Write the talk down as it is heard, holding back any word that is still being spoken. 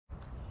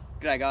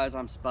G'day guys,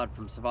 I'm Spud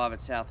from Survival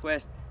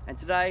Southwest, and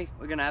today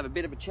we're going to have a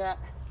bit of a chat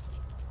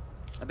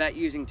about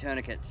using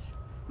tourniquets.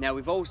 Now,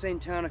 we've all seen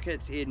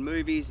tourniquets in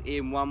movies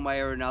in one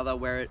way or another,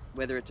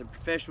 whether it's a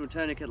professional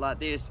tourniquet like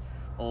this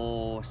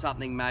or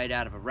something made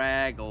out of a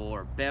rag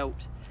or a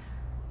belt.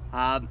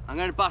 I'm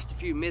going to bust a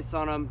few myths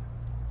on them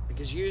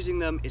because using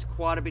them is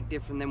quite a bit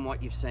different than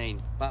what you've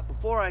seen. But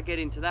before I get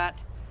into that,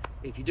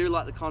 if you do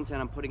like the content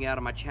I'm putting out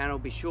on my channel,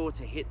 be sure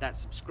to hit that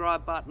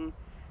subscribe button,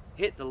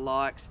 hit the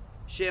likes,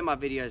 share my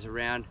videos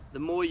around. The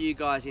more you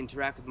guys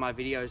interact with my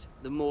videos,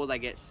 the more they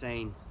get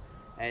seen.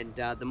 And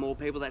the more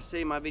people that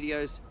see my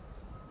videos,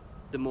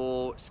 the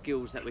more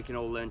skills that we can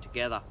all learn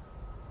together.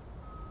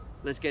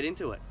 Let's get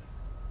into it.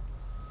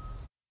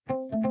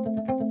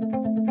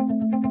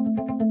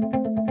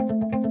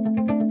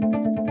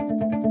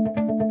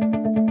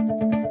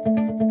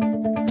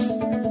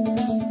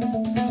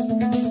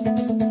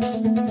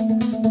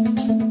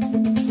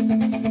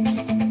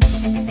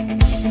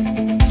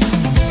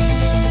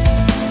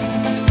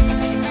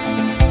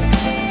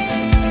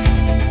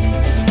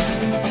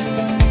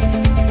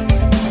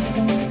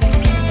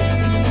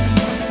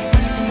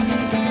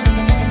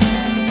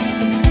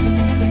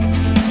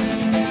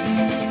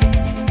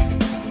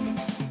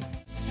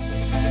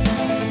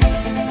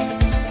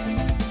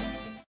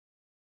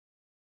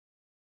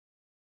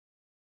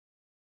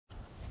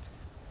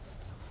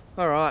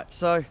 Alright,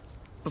 so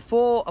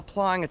before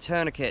applying a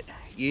tourniquet,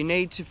 you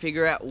need to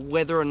figure out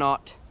whether or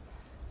not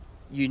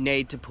you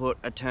need to put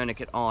a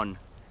tourniquet on.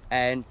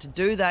 And to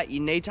do that,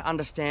 you need to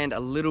understand a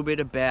little bit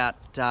about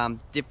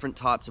different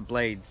types of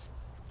bleeds.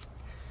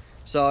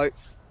 So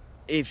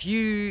if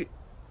you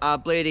are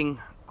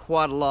bleeding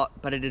quite a lot,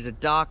 but it is a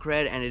dark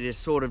red and it is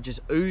sort of just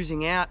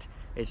oozing out,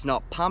 it's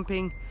not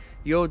pumping,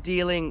 you're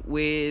dealing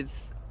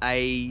with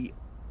a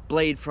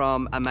bleed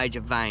from a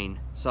major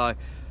vein. So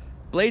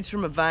bleeds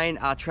from a vein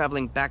are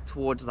traveling back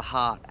towards the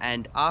heart,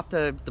 and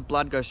after the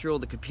blood goes through all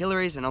the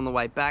capillaries and on the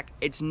way back,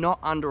 it's not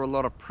under a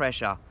lot of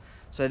pressure.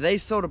 So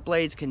these sort of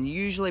bleeds can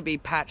usually be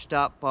patched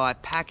up by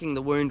packing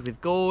the wound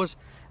with gauze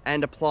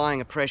and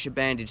applying a pressure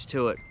bandage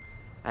to it.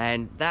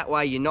 And that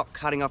way you're not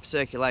cutting off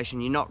circulation,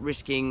 you're not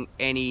risking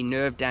any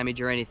nerve damage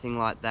or anything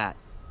like that.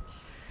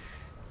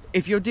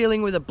 If you're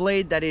dealing with a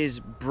bleed that is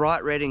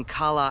bright red in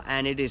colour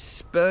and it is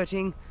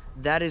spurting,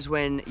 that is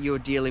when you're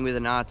dealing with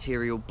an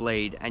arterial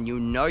bleed, and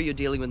you'll know you're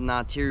dealing with an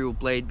arterial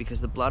bleed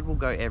because the blood will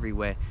go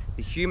everywhere.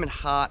 The human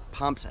heart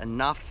pumps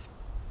enough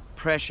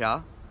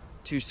pressure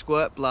to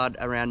squirt blood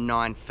around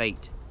 9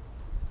 feet.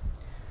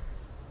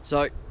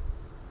 So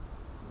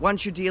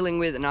once you're dealing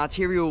with an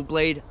arterial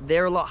bleed,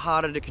 they're a lot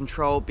harder to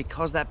control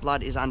because that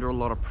blood is under a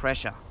lot of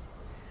pressure.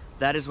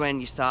 That is when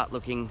you start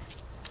looking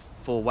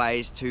for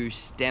ways to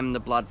stem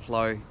the blood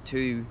flow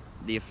to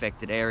the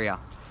affected area.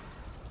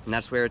 And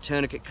that's where a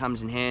tourniquet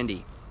comes in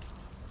handy.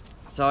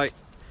 So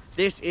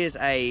this is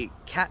a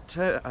CAT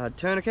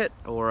tourniquet,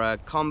 or a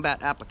combat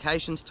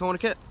applications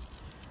tourniquet,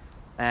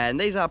 and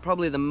these are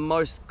probably the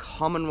most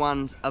common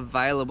ones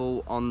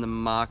available on the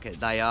market.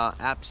 They are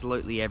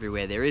absolutely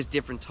everywhere. There is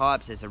different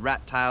types. There's a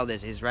rat tail,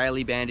 there's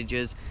Israeli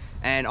bandages,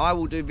 and I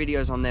will do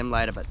videos on them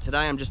later, but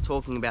today I'm just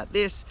talking about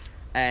this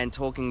and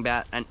talking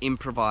about an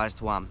improvised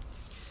one.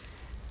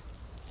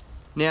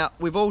 Now,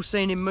 we've all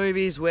seen in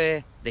movies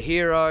where the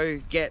hero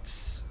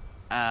gets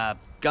a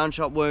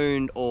gunshot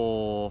wound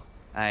or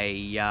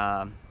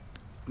a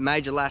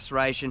major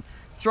laceration,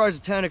 throws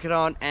a tourniquet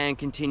on and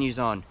continues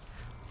on.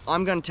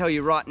 I'm going to tell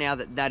you right now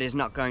that that is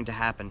not going to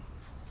happen.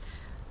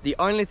 The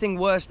only thing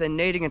worse than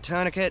needing a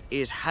tourniquet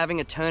is having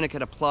a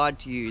tourniquet applied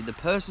to you. The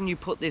person you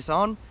put this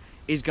on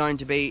is going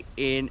to be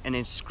in an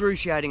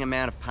excruciating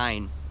amount of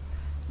pain.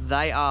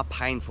 They are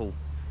painful,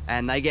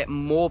 and they get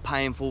more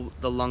painful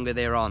the longer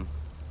they're on.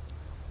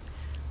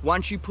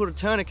 Once you put a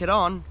tourniquet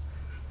on,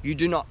 you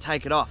do not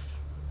take it off.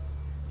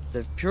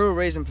 The pure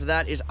reason for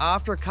that is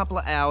after a couple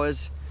of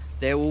hours,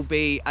 there will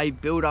be a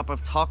buildup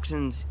of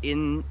toxins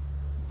in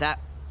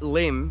that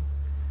limb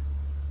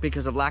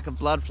because of lack of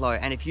blood flow.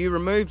 And if you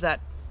remove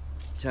that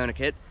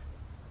tourniquet,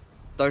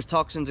 those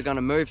toxins are going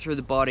to move through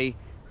the body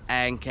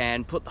and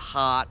can put the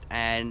heart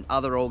and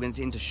other organs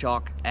into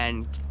shock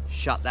and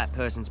shut that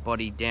person's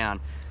body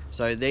down.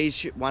 So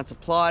these, once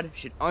applied,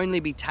 should only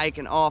be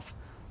taken off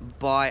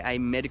by a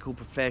medical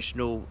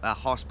professional, a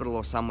hospital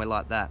or somewhere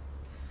like that.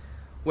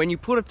 When you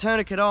put a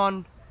tourniquet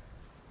on,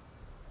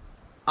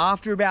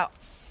 after about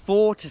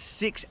 4 to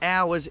 6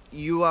 hours,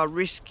 you are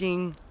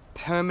risking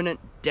permanent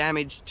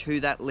damage to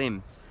that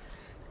limb.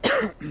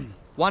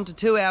 1 to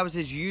 2 hours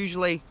is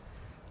usually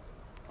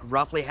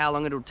roughly how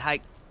long it'll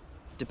take,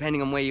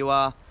 depending on where you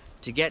are,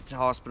 to get to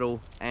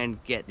hospital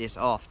and get this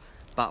off.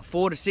 But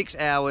 4 to 6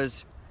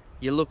 hours,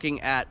 you're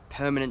looking at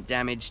permanent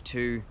damage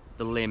to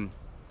the limb.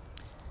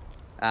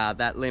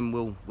 That limb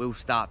will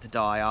start to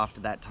die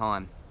after that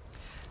time.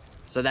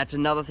 So that's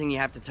another thing you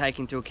have to take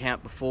into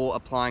account before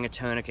applying a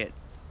tourniquet.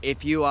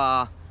 If you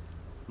are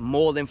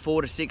more than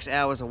 4 to 6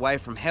 hours away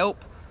from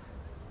help,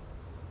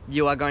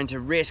 you are going to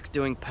risk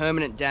doing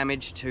permanent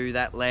damage to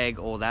that leg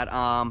or that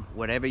arm,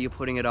 whatever you're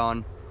putting it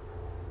on,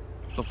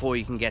 before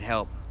you can get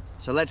help.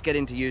 So let's get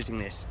into using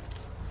this.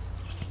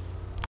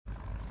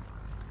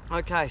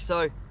 Okay,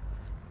 so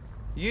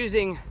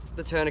using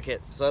the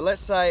tourniquet. So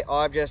let's say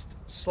I've just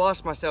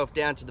sliced myself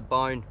down to the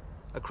bone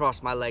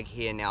across my leg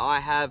here. Now I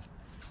have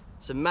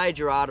some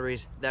major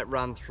arteries that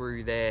run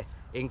through there,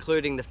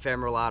 including the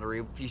femoral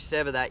artery. If you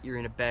sever that, you're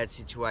in a bad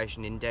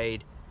situation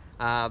indeed.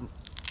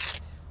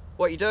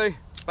 What you do,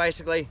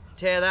 basically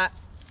tear that,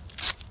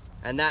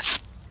 and that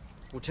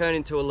will turn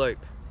into a loop.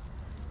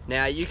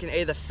 Now you can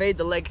either feed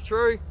the leg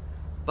through,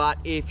 but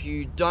if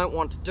you don't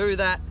want to do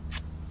that,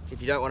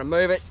 if you don't want to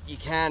move it, you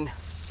can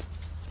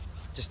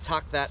just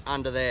tuck that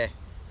under there.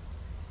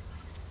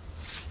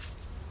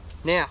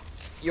 Now,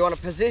 you want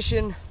to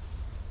position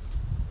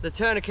the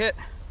tourniquet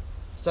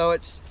so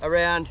it's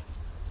around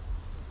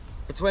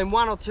between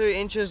 1 or 2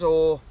 inches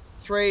or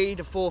 3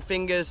 to 4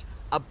 fingers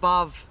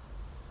above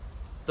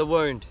the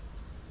wound.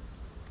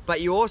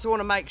 But you also want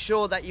to make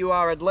sure that you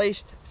are at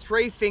least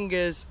 3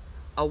 fingers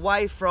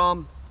away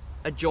from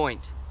a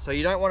joint. So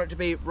you don't want it to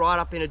be right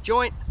up in a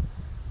joint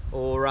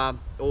or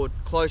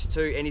close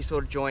to any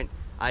sort of joint.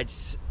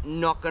 It's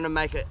not going to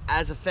make it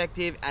as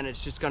effective, and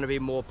it's just going to be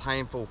more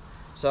painful.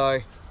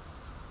 So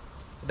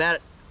about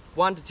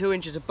 1 to 2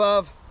 inches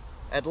above,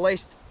 at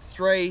least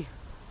 3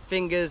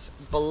 fingers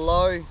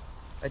below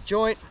a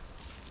joint.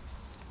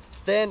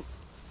 Then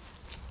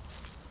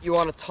you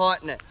want to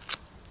tighten it,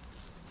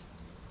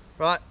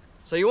 right?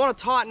 So you want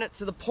to tighten it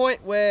to the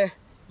point where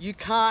you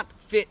can't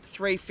fit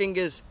 3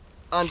 fingers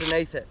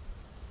underneath it.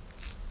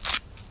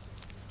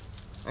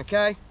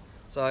 Okay,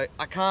 so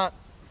I can't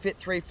fit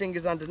 3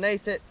 fingers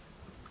underneath it.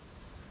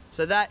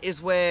 So that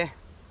is where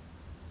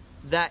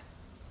that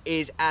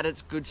is at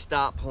its good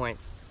start point.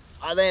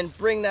 I then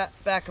bring that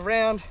back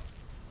around,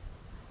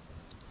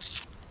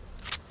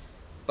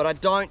 but I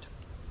don't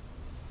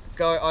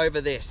go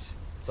over this.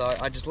 So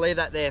I just leave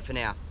that there for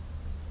now.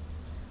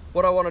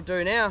 What I want to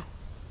do now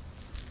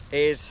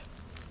is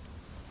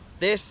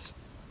this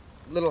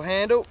little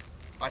handle,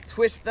 I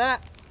twist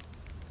that,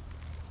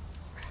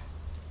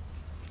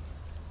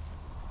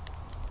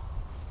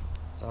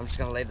 so I'm just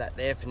going to leave that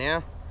there for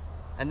now,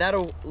 and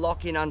that'll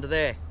lock in under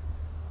there.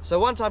 So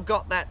once I've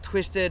got that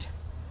twisted,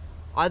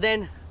 I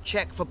then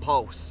check for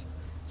pulse.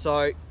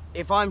 So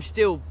if I'm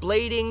still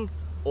bleeding,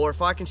 or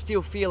if I can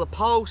still feel a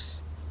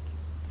pulse,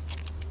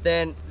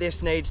 then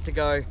this needs to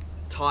go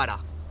tighter.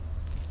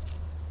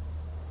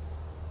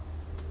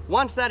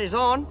 Once that is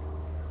on,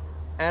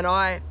 and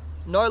I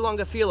no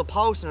longer feel a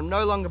pulse and I'm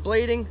no longer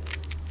bleeding,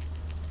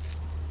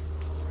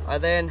 I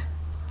then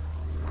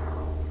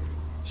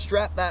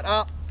strap that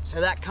up so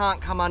that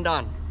can't come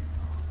undone.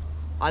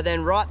 I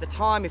then write the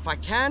time, if I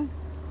can,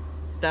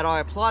 that I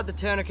applied the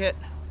tourniquet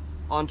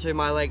onto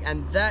my leg,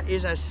 and that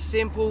is as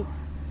simple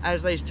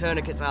as these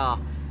tourniquets are.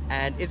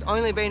 And it's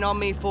only been on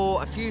me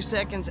for a few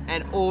seconds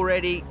and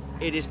already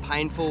it is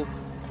painful.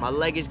 My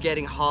leg is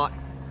getting hot.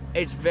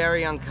 It's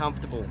very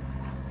uncomfortable.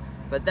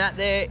 But that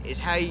there is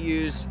how you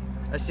use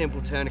a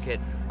simple tourniquet.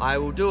 I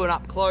will do it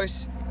up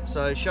close,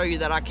 so show you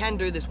that I can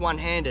do this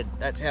one-handed.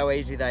 That's how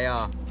easy they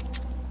are.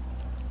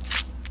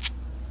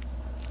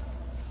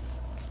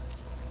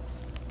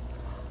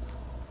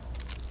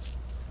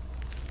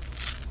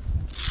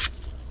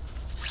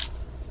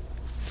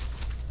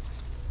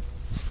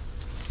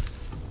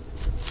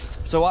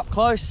 So up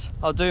close,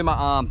 I'll do my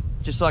arm,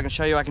 just so I can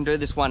show you I can do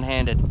this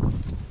one-handed.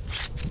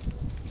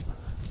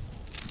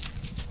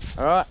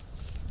 All right,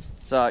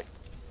 so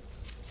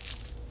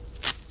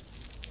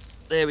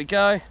there we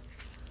go.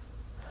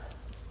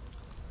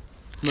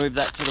 Move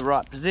that to the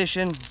right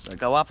position, so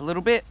go up a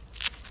little bit.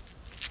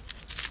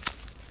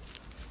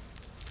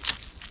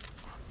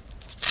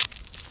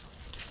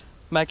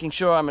 Making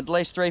sure I'm at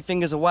least 3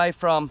 fingers away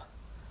from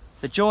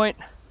the joint,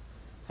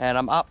 and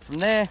I'm up from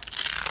there.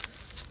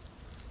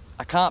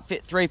 I can't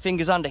fit 3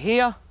 fingers under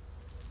here,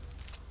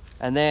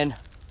 and then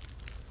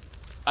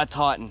I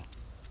tighten.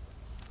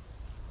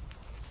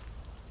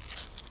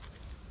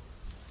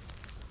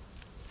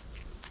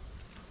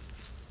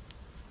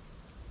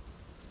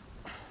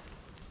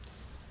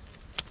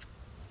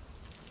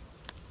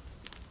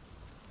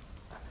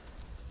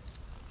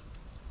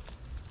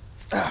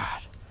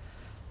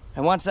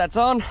 And once that's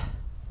on,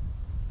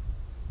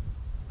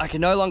 I can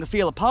no longer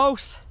feel a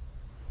pulse.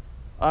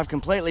 I've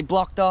completely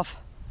blocked off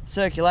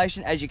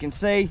circulation. As you can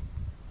see,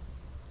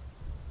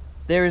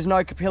 there is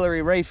no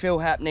capillary refill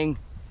happening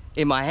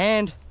in my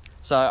hand,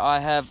 so I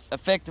have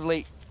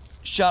effectively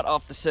shut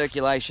off the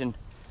circulation.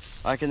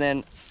 I can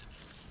then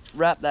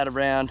wrap that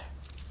around,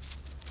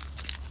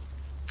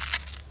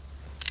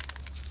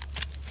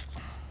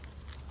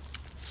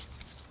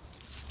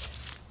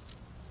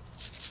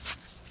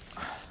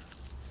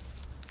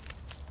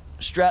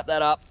 strap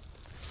that up,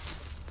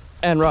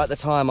 and write the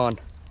time on.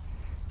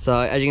 So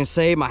as you can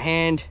see, my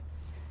hand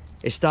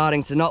is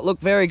starting to not look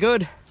very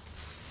good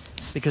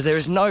because there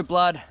is no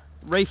blood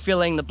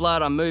refilling the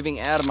blood I'm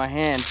moving out of my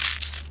hand.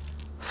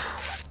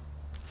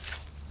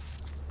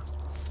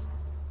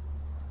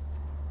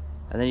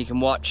 And then you can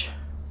watch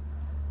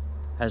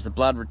as the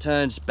blood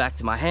returns back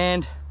to my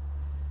hand.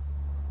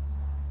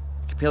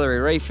 Capillary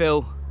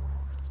refill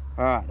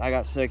All right, I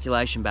got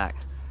circulation back.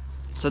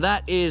 So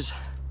that is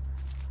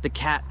the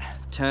cat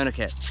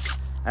tourniquet.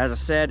 As I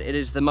said, it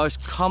is the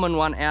most common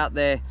one out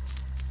there,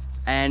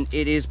 and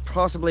it is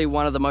possibly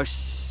one of the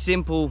most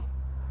simple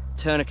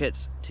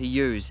tourniquets to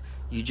use.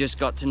 You just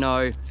got to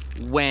know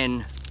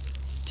when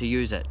to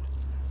use it.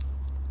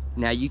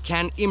 Now you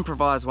can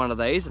improvise one of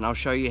these, and I'll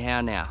show you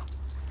how now.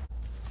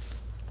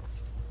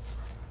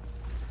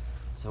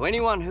 So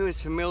anyone who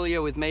is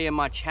familiar with me and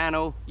my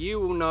channel, you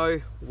will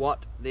know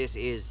what this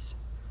is.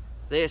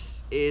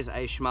 This is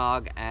a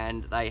schmag,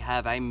 and they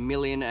have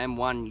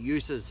 1,000,001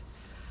 uses.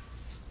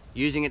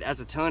 Using it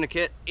as a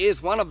tourniquet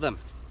is one of them.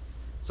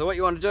 So what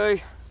you want to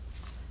do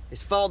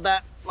is fold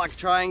that like a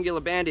triangular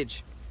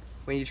bandage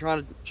when you're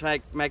trying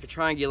to make a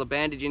triangular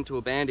bandage into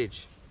a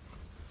bandage.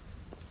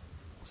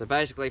 So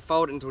basically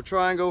fold it into a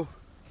triangle,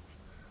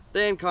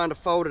 then kind of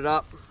fold it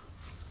up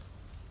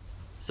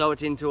so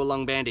it's into a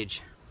long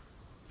bandage.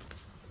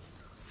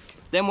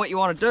 Then what you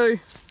want to do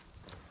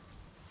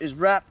is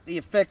wrap the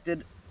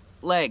affected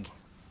leg.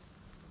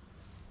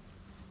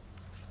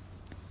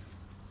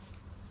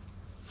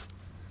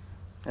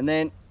 And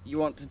then you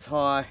want to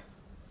tie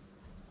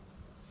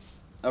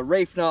a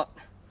reef knot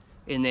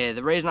in there.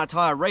 The reason I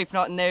tie a reef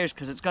knot in there is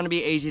because it's going to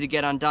be easy to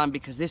get undone,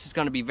 because this is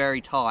going to be very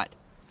tight.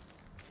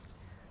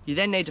 You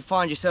then need to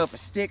find yourself a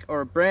stick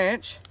or a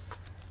branch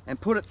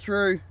and put it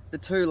through the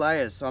 2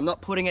 layers. So I'm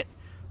not putting it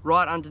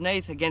right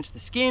underneath against the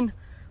skin,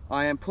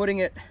 I am putting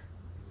it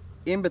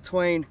in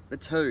between the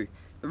 2.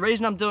 The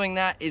reason I'm doing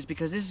that is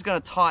because this is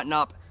going to tighten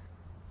up,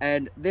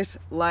 and this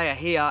layer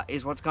here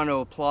is what's going to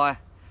apply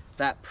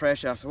that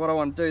pressure. So what I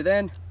want to do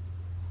then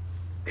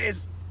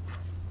is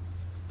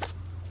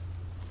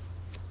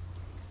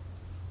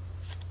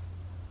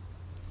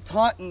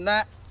tighten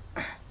that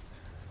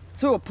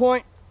to a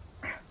point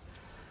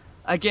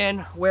again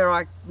where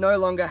I no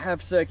longer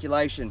have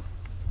circulation.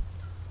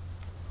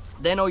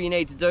 Then all you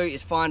need to do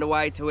is find a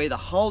way to either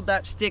hold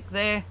that stick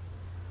there,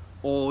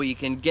 or you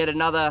can get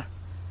another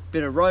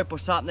bit of rope or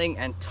something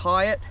and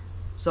tie it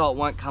so it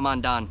won't come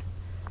undone.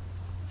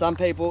 Some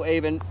people,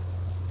 even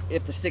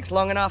if the stick's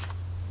long enough,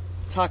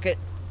 tuck it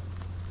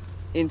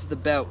into the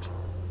belt.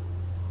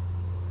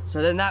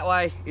 So then that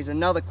way is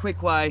another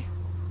quick way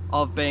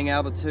of being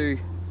able to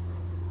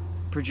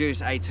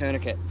produce a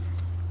tourniquet.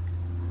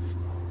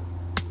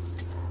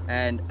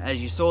 And as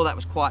you saw, that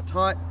was quite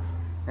tight,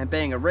 and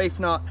being a reef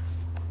knot,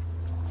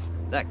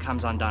 that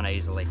comes undone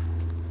easily.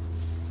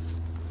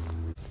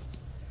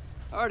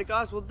 Alrighty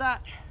guys, well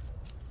that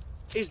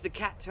is the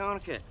cat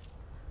tourniquet.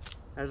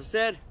 As I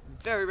said,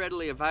 very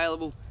readily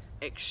available,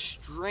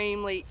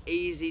 extremely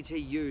easy to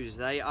use.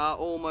 They are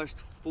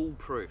almost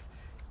foolproof.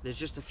 There's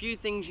just a few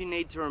things you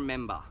need to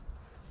remember.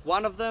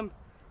 One of them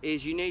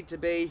is you need to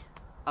be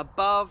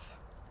above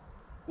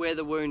where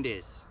the wound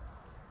is,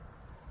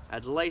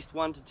 at least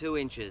 1 to 2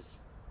 inches.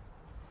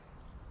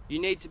 You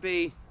need to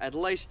be at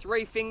least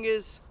 3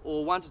 fingers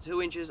or 1 to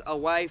 2 inches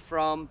away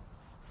from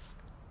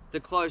the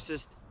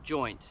closest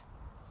joint.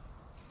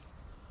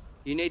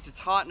 You need to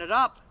tighten it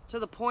up to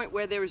the point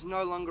where there is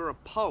no longer a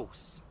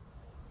pulse.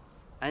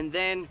 And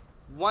then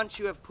once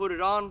you have put it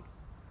on,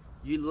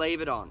 you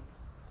leave it on,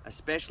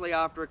 especially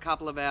after a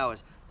couple of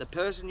hours. The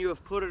person you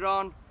have put it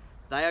on,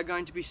 they are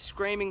going to be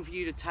screaming for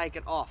you to take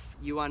it off.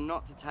 You are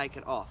not to take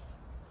it off,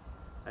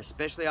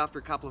 especially after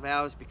a couple of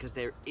hours, because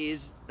there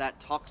is that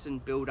toxin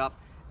buildup,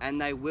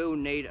 and they will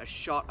need a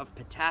shot of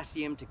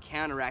potassium to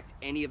counteract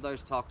any of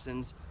those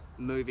toxins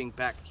moving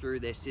back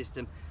through their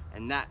system,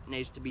 and that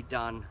needs to be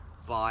done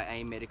by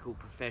a medical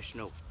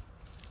professional.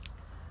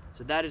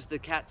 So that is the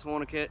cat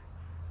tourniquet.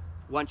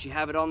 Once you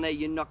have it on there,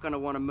 you're not going to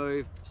want to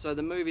move. So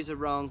the movies are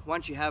wrong.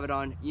 Once you have it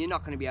on, you're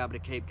not going to be able to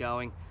keep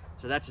going.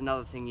 So that's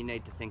another thing you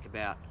need to think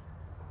about.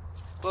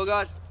 Well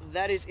guys,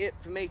 that is it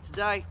for me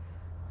today.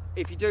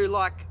 If you do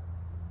like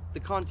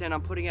the content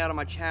I'm putting out on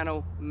my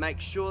channel,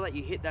 make sure that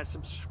you hit that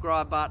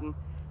subscribe button,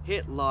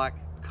 hit like,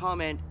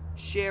 comment,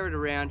 share it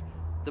around.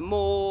 The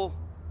more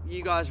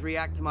you guys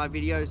react to my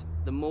videos,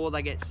 the more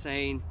they get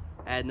seen,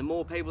 and the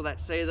more people that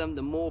see them,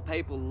 the more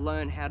people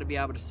learn how to be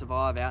able to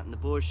survive out in the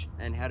bush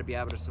and how to be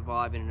able to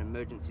survive in an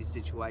emergency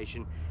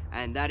situation,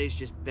 and that is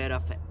just better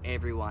for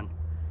everyone.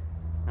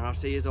 And I'll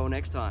see you all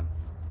next time.